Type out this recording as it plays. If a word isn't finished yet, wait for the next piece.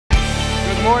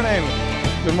morning.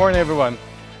 Good morning, everyone.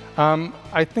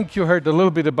 I think you heard a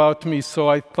little bit about me, so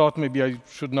I thought maybe I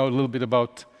should know a little bit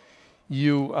about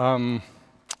you.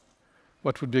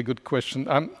 What would be a good question?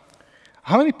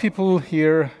 How many people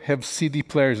here have CD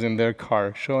players in their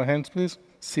car? Show of hands, please.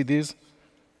 CDs,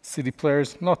 CD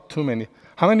players, not too many.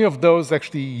 How many of those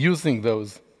actually using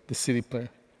those, the CD player?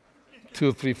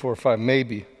 2, 3, 4, 5,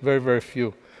 maybe. Very, very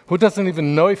few. Who doesn't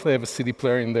even know if they have a CD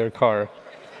player in their car?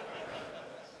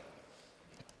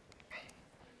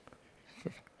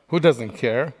 Who doesn't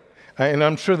care? And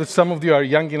I'm sure that some of you are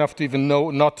young enough to even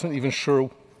know, not even sure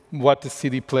what the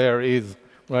CD player is,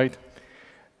 right?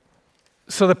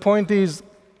 So the point is,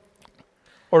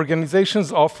 organizations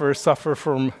suffer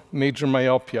from major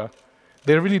myopia.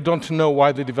 They really don't know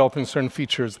why they're developing certain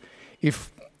features.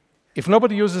 If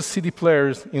nobody uses CD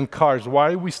players in cars,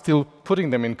 why are we still putting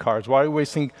them in cars? Why are we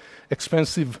wasting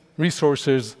expensive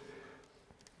resources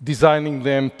designing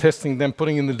them, testing them,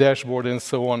 putting in the dashboard, and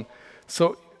so on?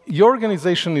 So your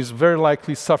organization is very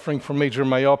likely suffering from major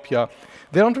myopia.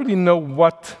 They don't really know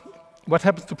what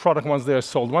happens to product once they are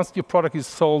sold. Once your product is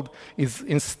sold, is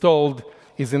installed,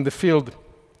 is in the field,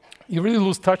 you really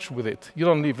lose touch with it. You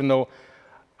don't even know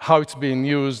how it's being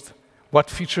used, what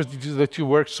features that you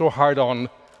worked so hard on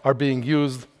are being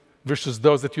used versus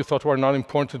those that you thought were not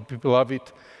important, people love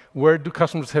it. Where do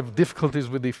customers have difficulties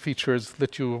with the features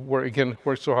that you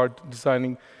worked so hard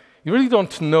designing? You really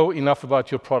don't know enough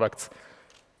about your products.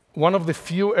 One of the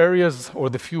few areas, or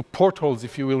the few portholes,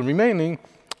 if you will, remaining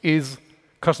is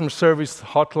customer service,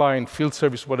 hotline, field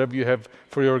service, whatever you have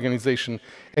for your organization.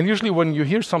 And usually when you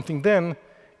hear something then,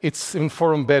 it's in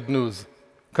form bad news.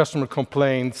 Customer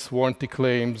complaints, warranty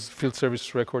claims, field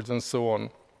service records, and so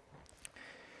on.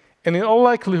 And in all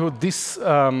likelihood, this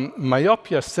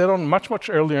myopia set on much, much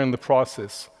earlier in the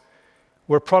process,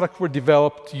 where products were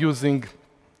developed using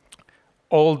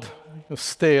old,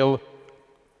 stale,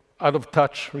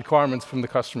 out-of-touch requirements from the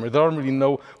customer. They don't really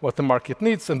know what the market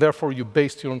needs, and therefore you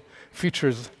based your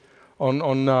features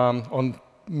on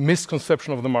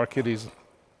misconception of the market is.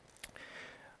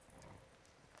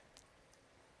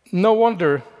 No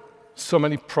wonder so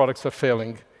many products are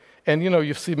failing. And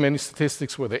you see many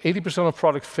statistics where 80% of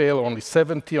products fail, only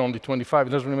 70, only 25, it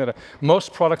doesn't really matter.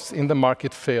 Most products in the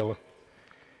market fail.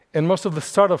 And most of the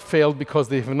startups fail because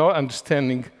they have no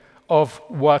understanding of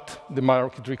what the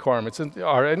market requirements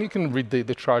are. And you can read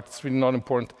the chart, it's really not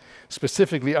important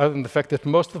specifically, other than the fact that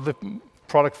most of the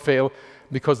products fail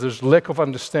because there's lack of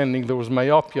understanding, there was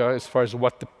myopia as far as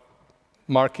what the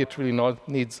market really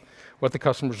needs, what the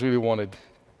customers really wanted.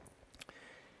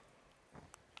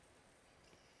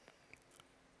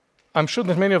 I'm sure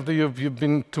that many of you've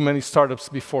been to many startups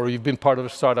before, you've been part of a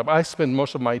startup. I spent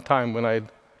most of my time when I had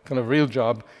kind of a real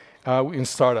job in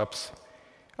startups.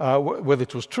 Whether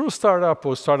it was true startup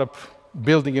or startup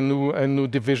building a new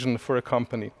division for a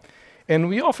company. And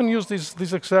we often use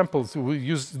these examples. We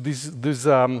use this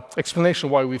explanation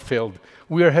why we failed.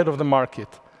 We are ahead of the market.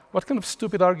 What kind of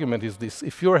stupid argument is this?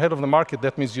 If you're ahead of the market,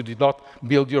 that means you did not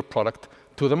build your product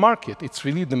to the market. It's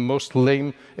really the most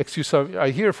lame excuse I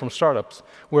hear from startups.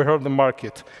 We're ahead of the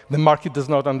market. The market does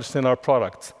not understand our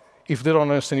products. If they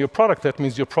don't understand your product, that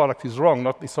means your product is wrong,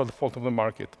 it's not the fault of the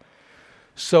market.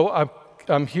 So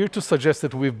I'm here to suggest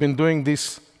that we've been doing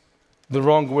this the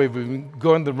wrong way. We've been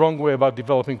going the wrong way about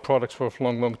developing products for a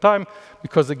long, long time,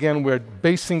 because again, we're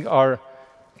basing our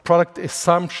product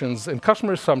assumptions and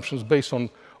customer assumptions based on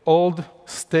old,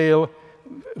 stale,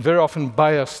 very often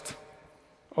biased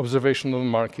observation of the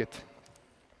market.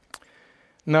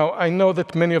 Now, I know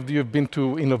that many of you have been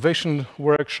to innovation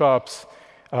workshops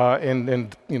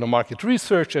and market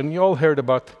research, and you all heard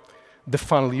about the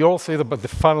funnel. You all say about the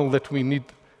funnel that we need.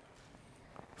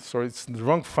 Sorry, it's the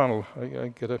wrong funnel. I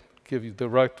gotta give you the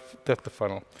right, that's the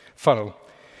funnel.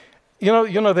 You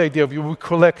know the idea of we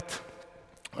collect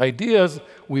ideas,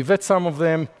 we vet some of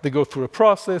them, they go through a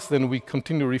process, then we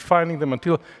continue refining them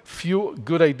until few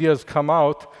good ideas come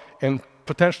out, and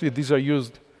potentially these are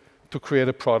used to create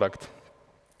a product.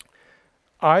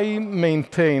 I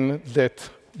maintain that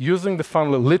using the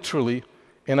funnel literally,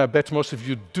 and I bet most of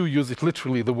you do use it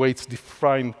literally the way it's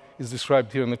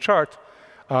described here in the chart,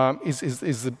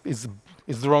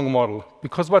 is the wrong model.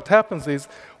 Because what happens is,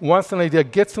 once an idea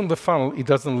gets in the funnel, it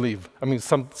doesn't leave. I mean,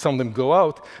 some of them go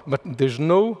out, but there's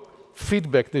no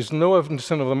feedback, there's no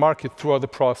understanding of the market throughout the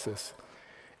process.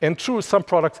 And true, some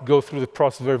products go through the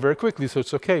process very, very quickly, so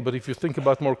it's okay. But if you think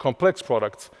about more complex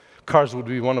products, cars would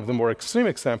be one of the more extreme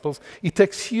examples, it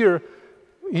takes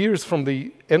years from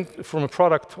a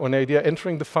product or an idea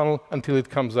entering the funnel until it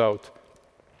comes out.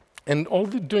 And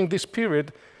during this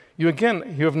period, you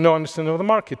have no understanding of the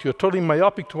market. You're totally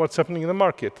myopic to what's happening in the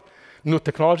market. New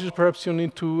technologies perhaps you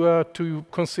need to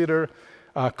consider.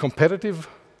 Competitive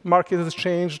market has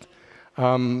changed.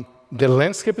 The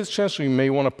landscape has changed, so you may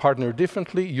want to partner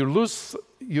differently.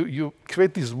 You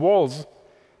create these walls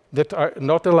that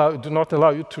do not allow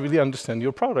you to really understand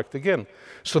your product again.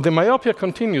 So the myopia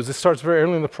continues. It starts very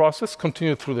early in the process,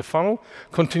 continue through the funnel,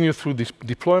 continue through this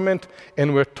deployment,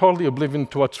 and we're totally oblivious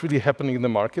to what's really happening in the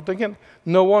market. Again,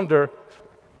 no wonder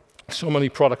so many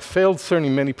products failed, certainly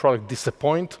many products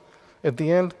disappoint at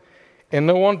the end, and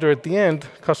no wonder at the end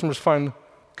customers find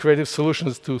creative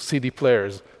solutions to CD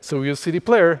players. So we use CD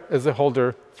player as a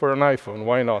holder for an iPhone.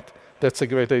 Why not? That's a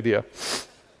great idea.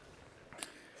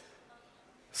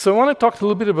 So I want to talk a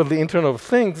little bit about the Internet of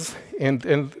Things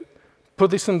and put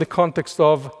this in the context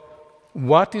of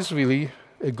what is really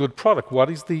a good product. What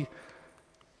is the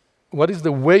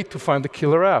way to find the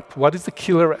killer app? What is the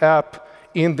killer app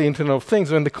in the Internet of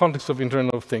Things or in the context of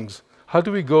Internet of Things? How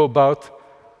do we go about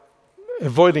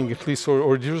avoiding at least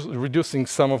or reducing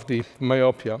some of the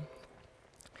myopia?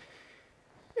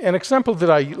 An example that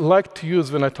I like to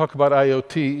use when I talk about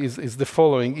IoT is the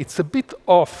following. It's a bit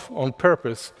off on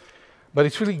purpose, but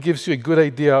it really gives you a good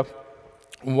idea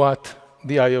what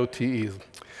the IoT is.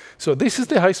 So this is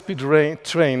the high-speed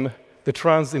train that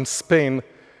runs in Spain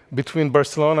between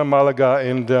Barcelona, Malaga,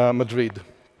 and Madrid.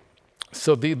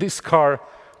 So this car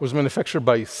was manufactured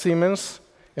by Siemens,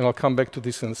 and I'll come back to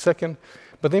this in a second.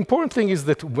 But the important thing is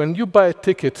that when you buy a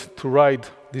ticket to ride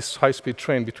this high-speed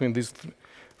train between these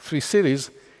three cities,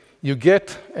 you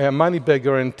get a money-back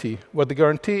guarantee. What the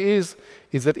guarantee is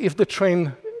that if the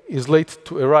train is late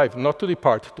to arrive, not to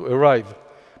depart, to arrive,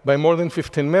 by more than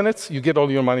 15 minutes, you get all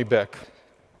your money back.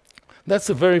 That's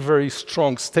a very, very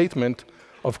strong statement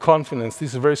of confidence. This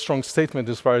is a very strong statement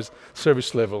as far as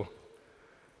service level.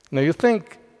 Now, you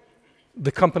think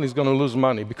the company is going to lose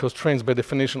money because trains, by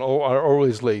definition, are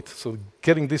always late. So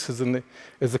getting this as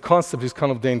a concept is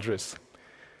kind of dangerous.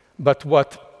 But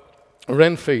what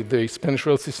Renfe, the Spanish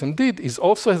rail system, did is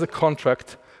also has a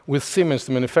contract with Siemens,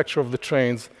 the manufacturer of the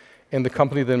trains, and the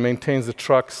company that maintains the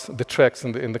tracks and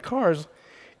the cars.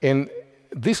 And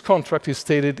this contract is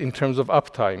stated in terms of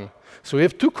uptime. So we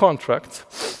have two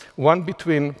contracts, one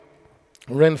between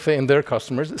Renfe and their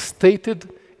customers, stated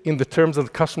in the terms that the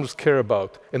customers care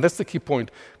about. And that's the key point.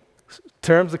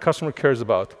 Terms the customer cares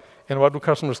about. And what do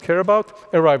customers care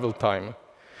about? Arrival time.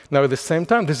 Now, at the same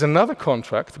time, there's another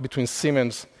contract between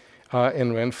Siemens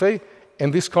and Renfe,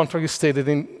 and this contract is stated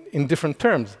in different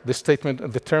terms.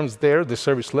 The terms there, the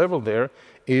service level there,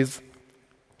 is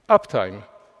uptime.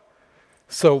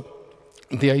 So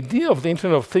the idea of the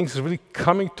Internet of Things is really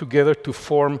coming together to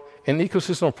form an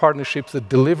ecosystem of partnerships that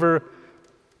deliver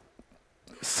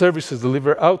services,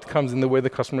 deliver outcomes in the way the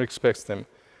customer expects them.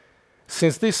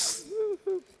 Since this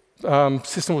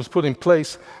system was put in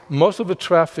place, most of the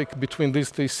traffic between these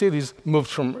three cities moved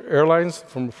from airlines,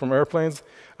 from airplanes,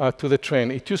 to the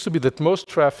train. It used to be that most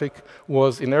traffic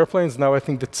was in airplanes. Now I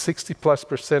think that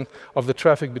 60+% of the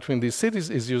traffic between these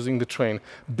cities is using the train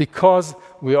because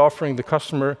we're offering the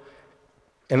customer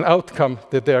an outcome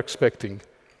that they're expecting.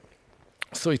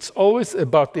 So it's always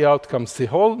about the outcomes. The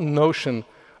whole notion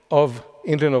of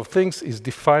Internet of Things is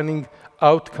defining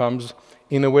outcomes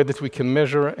in a way that we can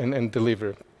measure and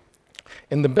deliver.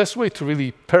 And the best way to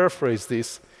really paraphrase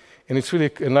this, and it's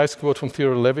really a nice quote from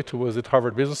Theodore Levitt, who was at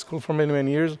Harvard Business School for many,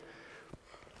 many years,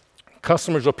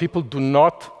 customers or people do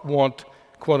not want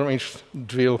quarter-inch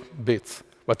drill bits.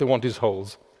 What they want is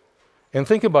holes. And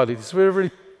think about it. It's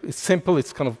very it's simple.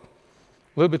 It's kind of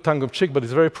a little bit tongue-in-cheek, but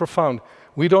it's very profound.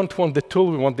 We don't want the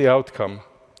tool. We want the outcome.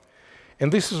 And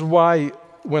this is why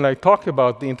when I talk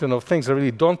about the Internet of Things, I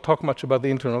really don't talk much about the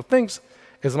Internet of Things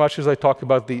as much as I talk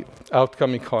about the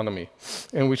outcome economy,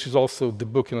 and which is also the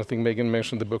book, and I think Megan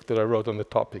mentioned the book that I wrote on the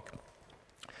topic.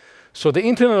 So the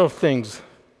Internet of Things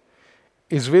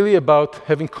is really about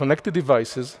having connected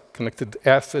devices, connected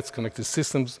assets, connected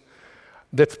systems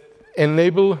that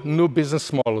enable new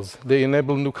business models. They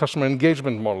enable new customer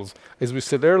engagement models. As we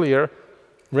said earlier,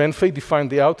 Renfe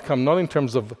defined the outcome not in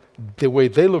terms of the way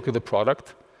they look at the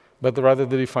product, but rather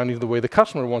they define it the way the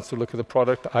customer wants to look at the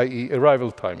product, i.e.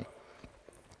 arrival time.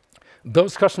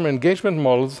 Those customer engagement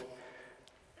models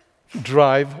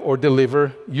drive or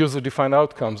deliver user-defined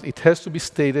outcomes. It has to be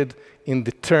stated in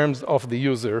the terms of the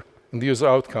user, in the user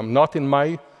outcome, not in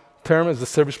my term as a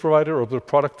service provider or the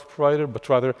product provider, but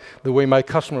rather the way my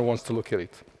customer wants to look at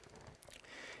it.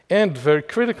 And very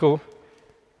critical,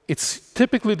 it's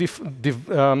typically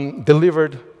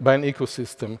delivered by an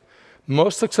ecosystem.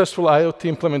 Most successful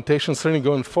IoT implementations, certainly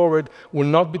going forward, will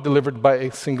not be delivered by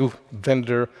a single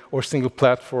vendor or single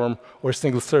platform or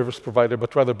single service provider,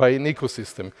 but rather by an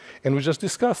ecosystem. And we just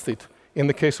discussed it. In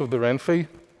the case of the Renfe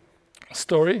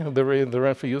story, the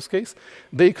Renfe use case,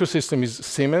 the ecosystem is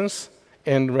Siemens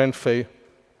and Renfe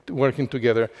working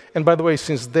together. And by the way,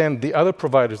 since then, the other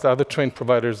providers, the other train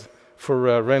providers for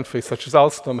Renfe, such as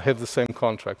Alstom, have the same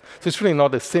contract. So it's really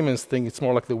not a Siemens thing. It's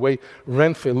more like the way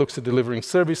Renfe looks at delivering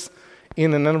service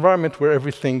in an environment where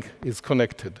everything is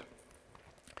connected.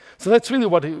 So that's really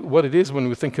what it is when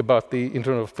we think about the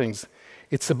Internet of Things.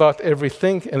 It's about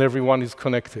everything and everyone is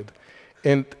connected.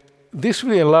 And this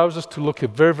really allows us to look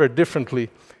at very, very differently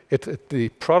at the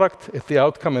product, at the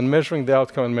outcome, and measuring the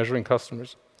outcome and measuring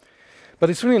customers. But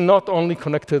it's really not only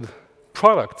connected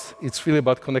products, it's really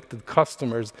about connected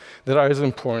customers that are as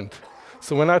important.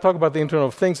 So when I talk about the Internet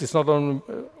of Things, it's not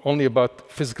only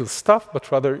about physical stuff, but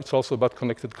rather it's also about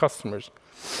connected customers.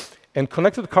 And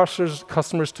connected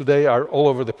customers today are all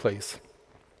over the place.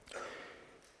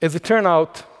 As it turns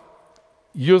out,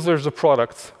 users of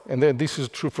products, and this is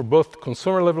true for both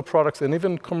consumer-level products and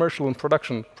even commercial and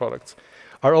production products,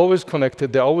 are always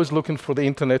connected. They're always looking for the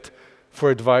internet for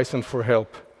advice and for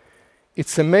help.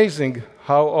 It's amazing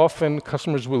how often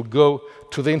customers will go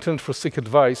to the internet for seek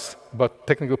advice about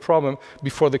technical problem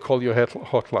before they call your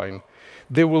hotline.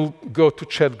 They will go to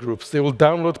chat groups. They will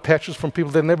download patches from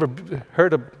people they never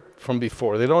heard of from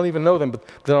before. They don't even know them, but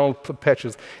they download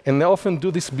patches. And they often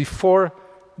do this before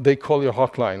they call your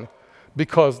hotline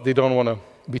because they don't want to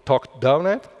be talked down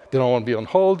at. They don't want to be on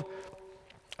hold.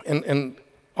 And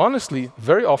honestly,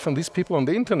 very often these people on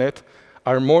the internet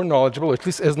are more knowledgeable, at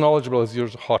least as knowledgeable as your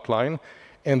hotline,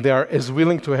 and they are as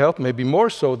willing to help, maybe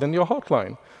more so than your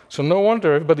hotline. So no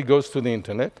wonder everybody goes to the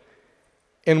internet.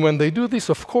 And when they do this,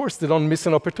 of course, they don't miss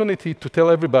an opportunity to tell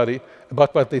everybody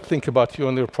about what they think about you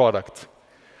and your product.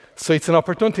 So it's an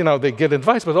opportunity now. They get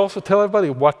advice, but also tell everybody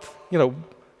what,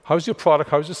 how's your product,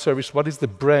 how's your service, what is the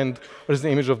brand, what is the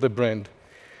image of the brand.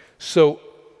 So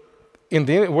in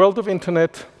the world of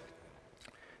internet,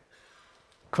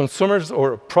 consumers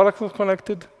or products are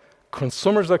connected,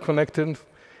 consumers are connected,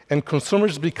 and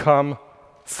consumers become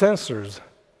sensors.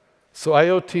 So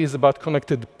IoT is about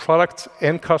connected products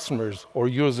and customers or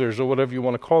users or whatever you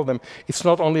want to call them. It's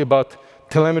not only about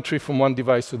telemetry from one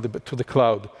device to the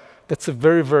cloud. That's a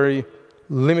very, very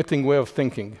limiting way of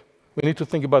thinking. We need to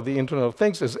think about the Internet of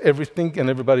Things as everything and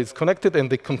everybody is connected, and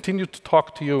they continue to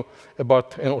talk to you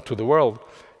about, and to the world,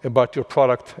 about your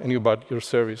product and about your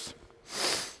service.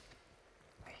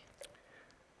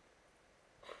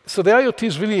 So the IoT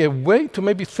is really a way to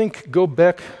maybe go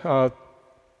back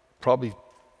probably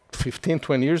 15,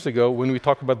 20 years ago when we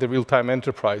talk about the real-time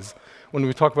enterprise, when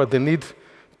we talk about the need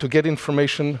to get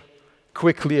information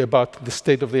quickly about the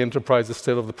state of the enterprise, the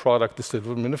state of the product, the state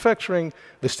of manufacturing,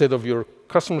 the state of your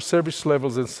customer service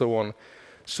levels, and so on.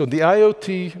 So the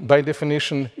IoT, by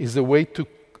definition, is a way to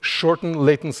shorten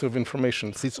latency of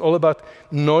information. So it's all about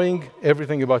knowing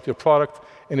everything about your product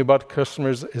and about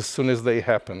customers as soon as they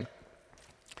happen.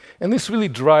 And this really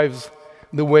drives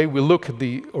the way we look at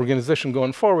the organization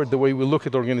going forward, the way we look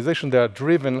at organizations that are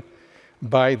driven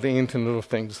by the Internet of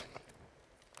Things.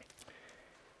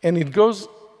 And it goes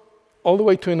all the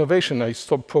way to innovation. I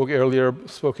spoke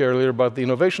earlier about the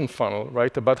innovation funnel,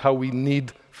 right? About how we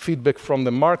need feedback from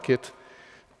the market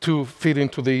to feed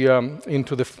into the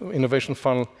innovation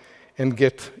funnel and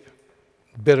get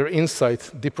better insight,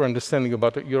 deeper understanding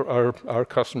about our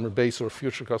customer base or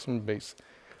future customer base.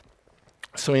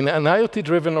 So in an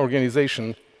IoT-driven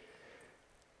organization,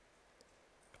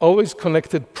 always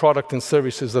connected product and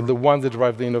services are the ones that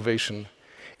drive the innovation.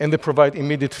 And they provide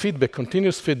immediate feedback,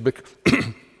 continuous feedback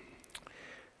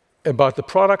about the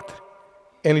product,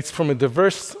 and it's from a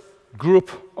diverse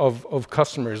group of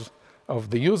customers, of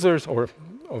the users, or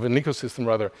of an ecosystem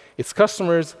rather. It's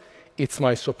customers, it's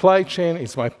my supply chain,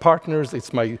 it's my partners,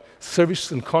 it's my service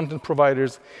and content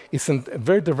providers. It's a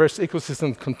very diverse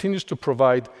ecosystem that continues to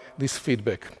provide this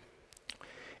feedback.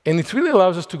 And it really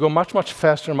allows us to go much, much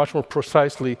faster, much more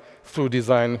precisely through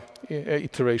design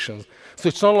iterations. So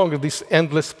it's no longer this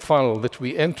endless funnel that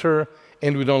we enter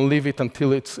and we don't leave it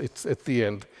until it's at the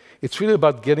end. It's really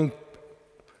about getting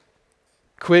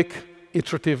quick,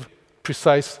 iterative,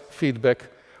 precise feedback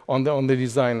on the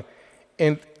design.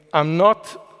 And I'm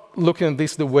not looking at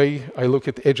this the way I look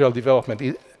at agile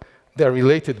development. They're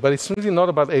related, but it's really not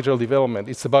about agile development.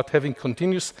 It's about having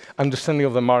continuous understanding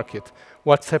of the market,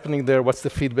 what's happening there, what's the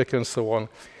feedback, and so on.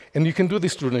 And you can do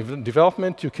this during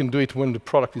development. You can do it when the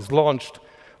product is launched,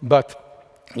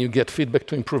 but you get feedback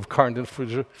to improve current and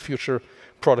future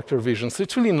product revisions. So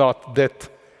it's really not that.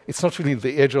 It's not really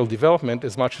the agile development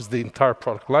as much as the entire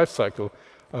product lifecycle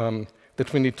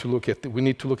that we need to look at. We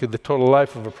need to look at the total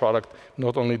life of a product,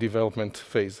 not only development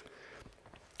phase.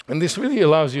 And this really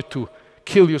allows you to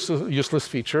kill useless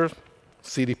features,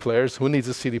 CD players. Who needs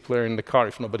a CD player in the car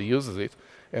if nobody uses it?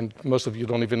 And most of you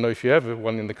don't even know if you have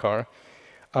one in the car.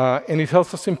 And it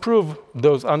helps us improve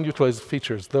those unutilized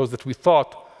features, those that we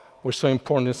thought were so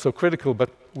important and so critical, but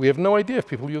we have no idea if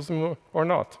people use them or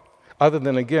not. Other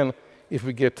than, again, if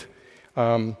we get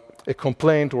a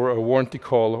complaint or a warranty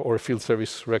call or a field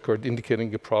service record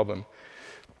indicating a problem.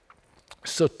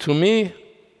 So to me,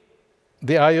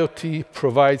 the IoT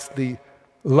provides the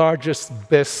largest,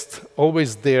 best,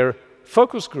 always there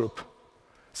focus group.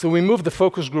 So we move the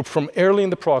focus group from early in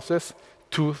the process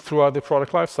to throughout the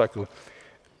product lifecycle.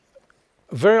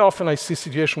 Very often I see a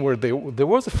situation where there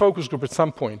was a focus group at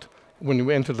some point when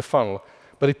we entered the funnel,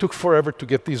 but it took forever to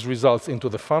get these results into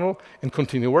the funnel and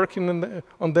continue working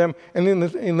on them. And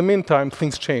in the meantime,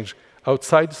 things change.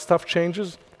 Outside stuff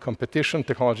changes, competition,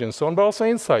 technology, and so on, but also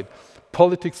inside.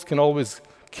 Politics can always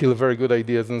kill very good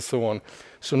ideas and so on.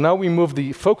 So now we move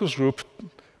the focus group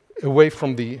away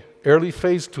from the early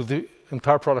phase to the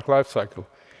entire product lifecycle.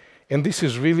 And this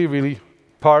is really, really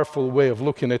powerful way of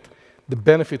looking at the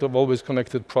benefit of always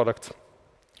connected products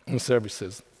and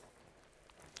services.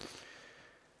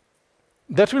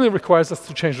 That really requires us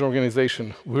to change the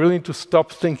organization. We really need to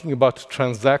stop thinking about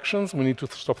transactions. We need to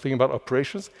stop thinking about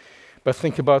operations, but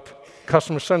think about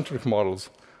customer-centric models.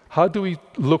 How do we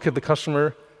look at the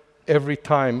customer every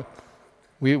time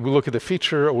we look at the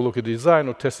feature, or we look at the design,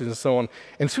 or testing, and so on?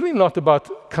 And it's really not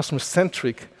about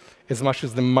customer-centric as much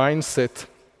as the mindset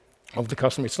of the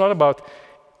customer. It's not about,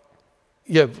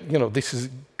 yeah, you know, this is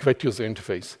great user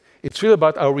interface. It's really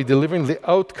about, are we delivering the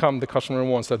outcome the customer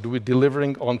wants? Are we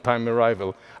delivering on-time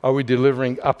arrival? Are we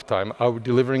delivering uptime? Are we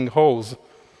delivering holes?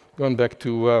 Going back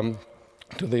to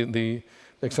the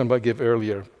example I gave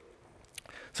earlier.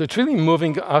 So it's really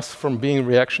moving us from being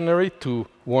reactionary to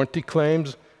warranty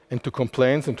claims and to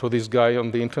complaints, and to this guy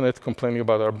on the internet complaining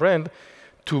about our brand,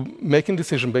 to making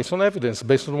decisions based on evidence,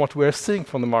 based on what we're seeing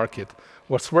from the market.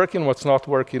 What's working, what's not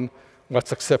working,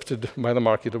 what's accepted by the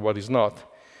market, or what is not.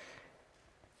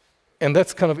 And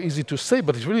that's kind of easy to say,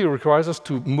 but it really requires us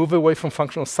to move away from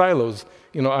functional silos.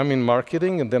 You know, I'm in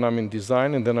marketing, and then I'm in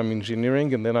design, and then I'm in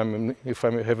engineering, and then I'm in, if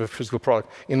I have a physical product,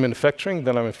 in manufacturing,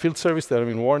 then I'm in field service, then I'm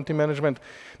in warranty management.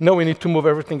 No, we need to move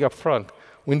everything up front.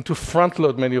 We need to front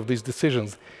load many of these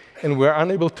decisions. And we're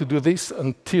unable to do this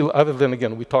until, other than,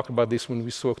 again, we talked about this when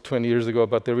we spoke 20 years ago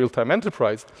about the real-time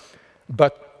enterprise,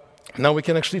 but now we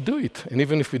can actually do it. And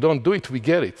even if we don't do it, we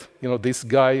get it. You know, this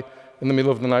guy in the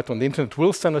middle of the night on the internet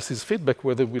will send us his feedback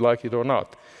whether we like it or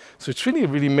not. So it's really a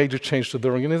really major change to the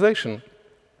organization.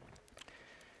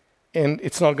 And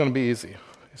it's not going to be easy.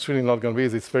 It's really not going to be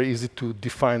easy. It's very easy to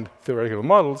define theoretical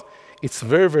models. It's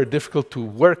very, very difficult to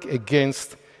work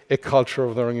against a culture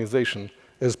of the organization.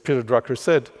 As Peter Drucker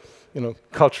said, you know,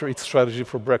 culture eats strategy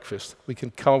for breakfast. We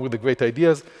can come up with the great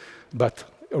ideas, but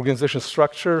organization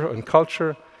structure and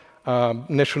culture,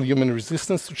 natural human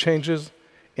resistance to changes,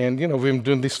 and you know, we've been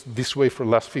doing this way for the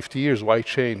last 50 years. Why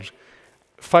change?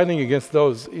 Fighting against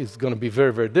those is going to be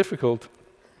very, very difficult,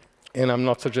 and I'm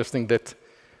not suggesting that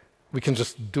we can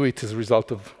just do it as a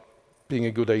result of being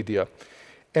a good idea.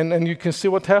 And you can see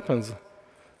what happens.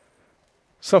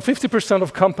 Some 50%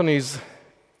 of companies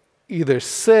either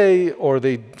say or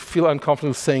they feel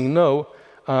uncomfortable saying no,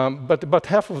 but about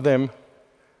half of them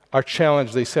are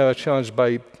challenged. They say they're challenged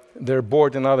by their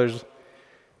board and others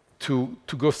to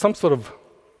go some sort of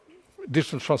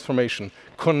digital transformation,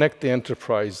 connect the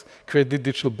enterprise, create the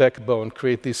digital backbone,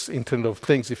 create this Internet of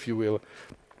Things, if you will.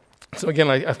 So again,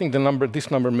 I think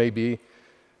this number may be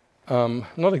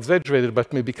not exaggerated,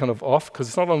 but maybe kind of off, because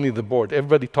it's not only the board.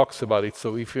 Everybody talks about it.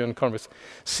 So if you're in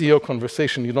CEO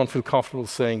conversation, you don't feel comfortable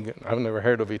saying, I've never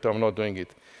heard of it, I'm not doing it.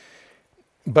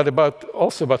 But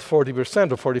also about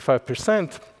 40% or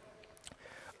 45%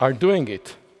 are doing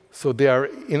it. So they are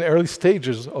in early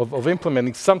stages of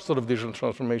implementing some sort of digital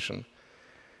transformation.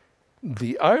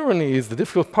 The irony is, the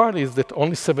difficult part is that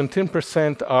only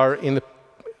 17% are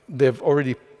they've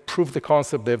already proved the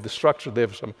concept, they have the structure, they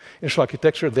have some initial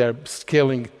architecture, they're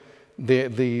scaling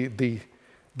the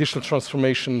digital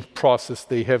transformation process.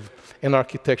 They have an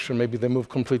architecture, maybe they move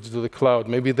completely to the cloud,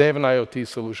 maybe they have an IoT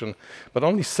solution, but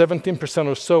only 17%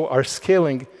 or so are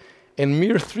scaling, and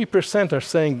mere 3% are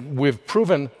saying, we've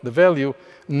proven the value,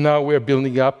 now we're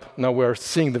building up, now we're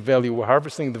seeing the value, we're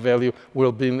harvesting the value,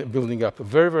 we're building up.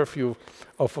 Very, very few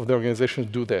of the organizations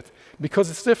do that. Because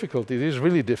it's difficult, it is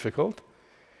really difficult.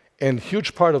 And a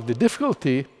huge part of the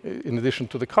difficulty, in addition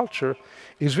to the culture,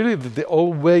 is really that the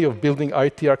old way of building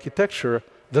IT architecture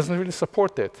doesn't really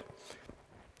support that.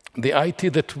 The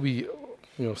IT that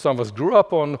some of us grew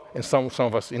up on and some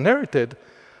of us inherited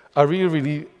are really,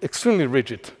 really extremely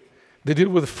rigid. They deal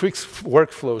with fixed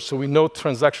workflows, so we know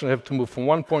transactions have to move from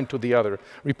one point to the other.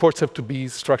 Reports have to be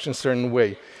structured in a certain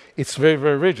way. It's very,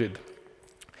 very rigid.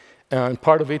 And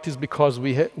part of it is because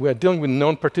we are dealing with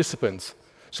known participants.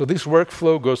 So this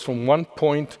workflow goes from one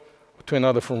point to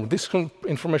another, from this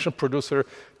information producer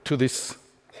to this,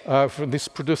 from this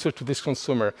producer to this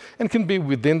consumer. And it can be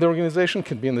within the organization,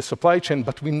 can be in the supply chain,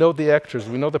 but we know the actors,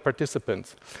 we know the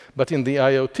participants. But in the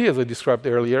IoT, as I described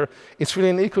earlier, it's really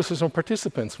an ecosystem of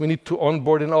participants. We need to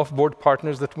onboard and offboard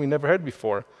partners that we never had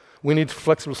before. We need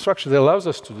flexible structure that allows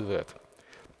us to do that.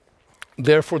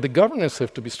 Therefore, the governance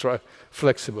have to be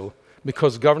flexible,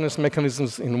 because governance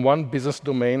mechanisms in one business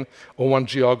domain or one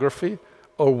geography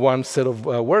or one set of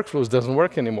workflows doesn't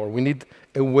work anymore. We need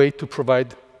a way to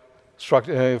provide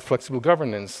flexible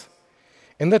governance.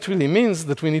 And that really means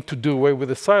that we need to do away with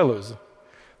the silos.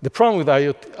 The problem with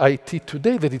IT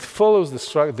today is that it follows the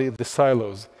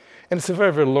silos. And it's a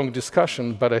very, very long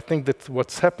discussion, but I think that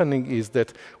what's happening is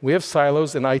that we have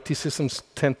silos, and IT systems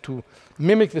tend to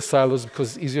mimic the silos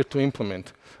because it's easier to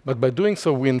implement. But by doing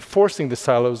so, we're enforcing the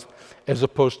silos as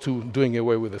opposed to doing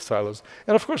away with the silos.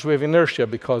 And of course, we have inertia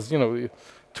because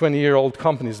 20-year-old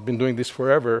companies have been doing this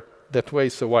forever that way,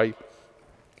 so why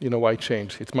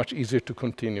change? It's much easier to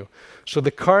continue. So the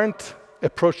current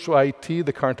approach to IT,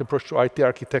 the current approach to IT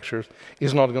architectures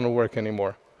is not going to work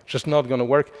anymore. Just not going to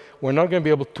work. We're not going to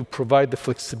be able to provide the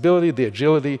flexibility, the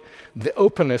agility, the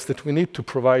openness that we need to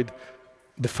provide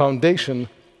the foundation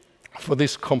for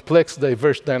this complex,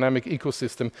 diverse, dynamic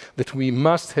ecosystem that we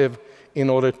must have in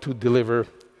order to deliver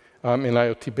an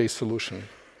IoT-based solution.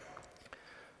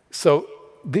 So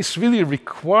this really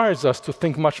requires us to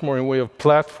think much more in way of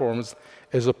platforms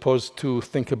as opposed to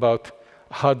think about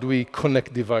how do we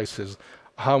connect devices,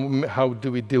 how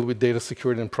do we deal with data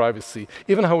security and privacy,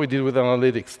 even how we deal with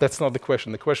analytics. That's not the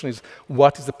question. The question is,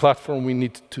 what is the platform we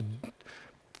need to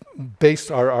base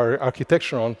our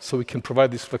architecture on so we can provide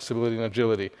this flexibility and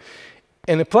agility.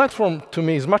 And a platform, to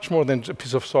me, is much more than a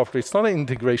piece of software. It's not an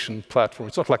integration platform.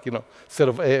 It's not like, a set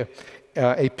of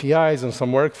APIs and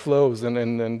some workflows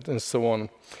and so on.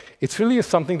 It's really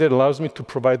something that allows me to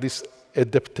provide this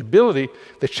adaptability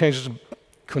that changes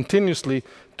continuously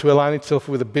to align itself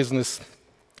with the business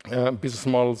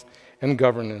models and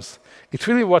governance. It's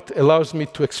really what allows me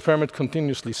to experiment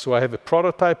continuously. So I have a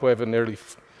prototype, or I have an early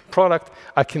product.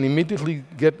 I can immediately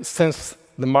sense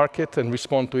the market and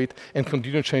respond to it and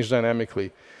continue to change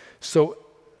dynamically. So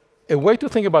a way to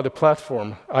think about a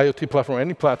platform, IoT platform,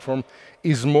 any platform,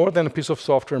 is more than a piece of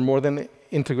software, more than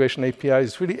integration API.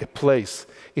 It's really a place.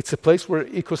 It's a place where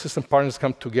ecosystem partners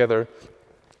come together.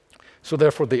 So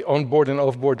therefore, they onboard and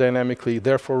offboard dynamically.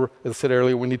 Therefore, as I said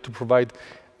earlier, we need to provide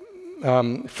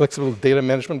flexible data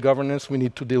management governance. We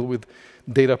need to deal with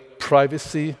data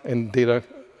privacy and data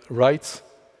rights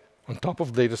on top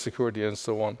of data security and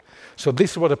so on. So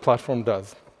this is what a platform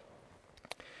does.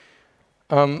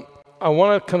 I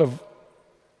want to kind of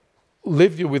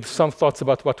leave you with some thoughts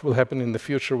about what will happen in the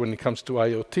future when it comes to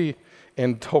IoT,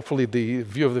 and hopefully the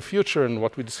view of the future and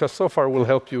what we discussed so far will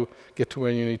help you get to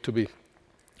where you need to be.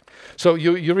 So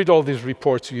you read all these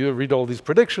reports, you read all these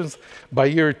predictions. By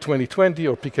year 2020,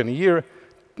 or pick any year,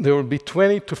 there will be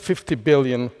 20 to 50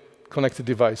 billion connected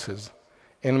devices.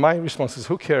 And my response is,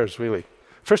 who cares, really?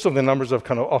 First of all, the numbers are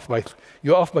kind of off by,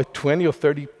 you're off by 20 or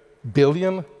 30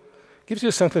 billion. Gives you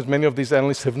a sense that many of these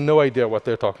analysts have no idea what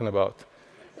they're talking about.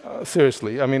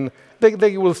 Seriously, I mean,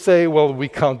 they will say, well, we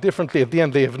count differently. At the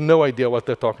end, they have no idea what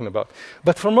they're talking about.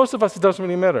 But for most of us, it doesn't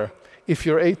really matter. If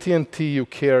you're AT&T, you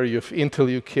care. If Intel,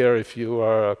 you care. If you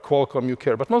are Qualcomm, you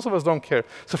care. But most of us don't care.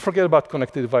 So forget about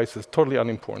connected devices. Totally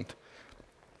unimportant.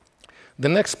 The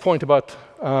next point about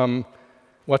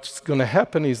what's going to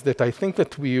happen is that I think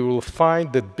that we will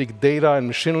find that big data and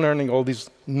machine learning, all these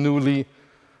newly,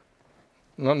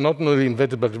 not newly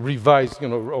invented, but revised,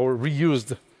 or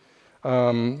reused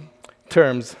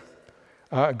terms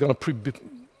are going to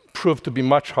prove to be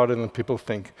much harder than people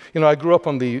think. I grew up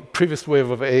on the previous wave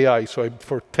of AI, so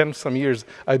for 10-some years,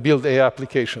 I built AI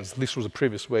applications. This was a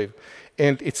previous wave.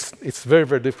 And it's a very,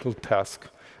 very difficult task.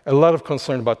 A lot of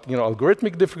concern about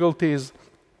algorithmic difficulties,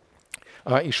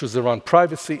 issues around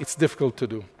privacy. It's difficult to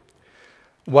do.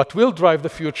 What will drive the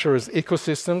future is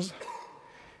ecosystems,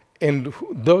 and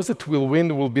those that will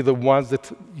win will be the ones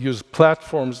that use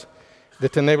platforms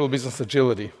that enable business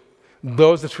agility.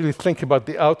 Those that really think about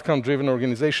the outcome-driven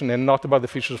organization and not about the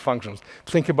features and functions.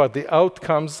 Think about the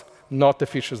outcomes, not the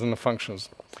features and the functions.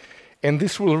 And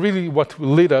this will really what will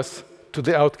lead us to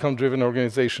the outcome-driven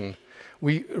organization.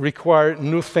 We require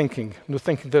new thinking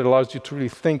that allows you to really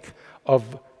think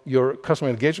of your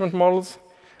customer engagement models,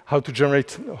 how to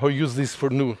use these for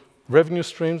new revenue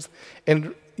streams,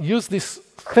 and use this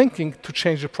thinking to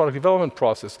change the product development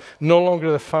process. No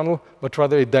longer the funnel, but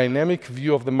rather a dynamic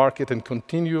view of the market and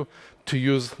continue to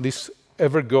use this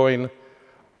ever-going,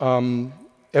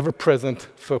 ever-present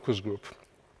focus group.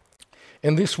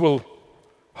 And this will,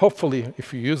 hopefully,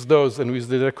 if you use those and use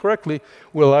the data correctly,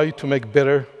 will allow you to make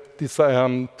better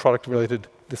product-related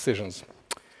decisions.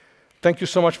 Thank you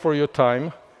so much for your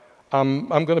time. I'm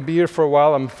going to be here for a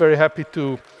while. I'm very happy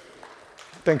to.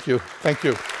 Thank you. Thank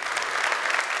you.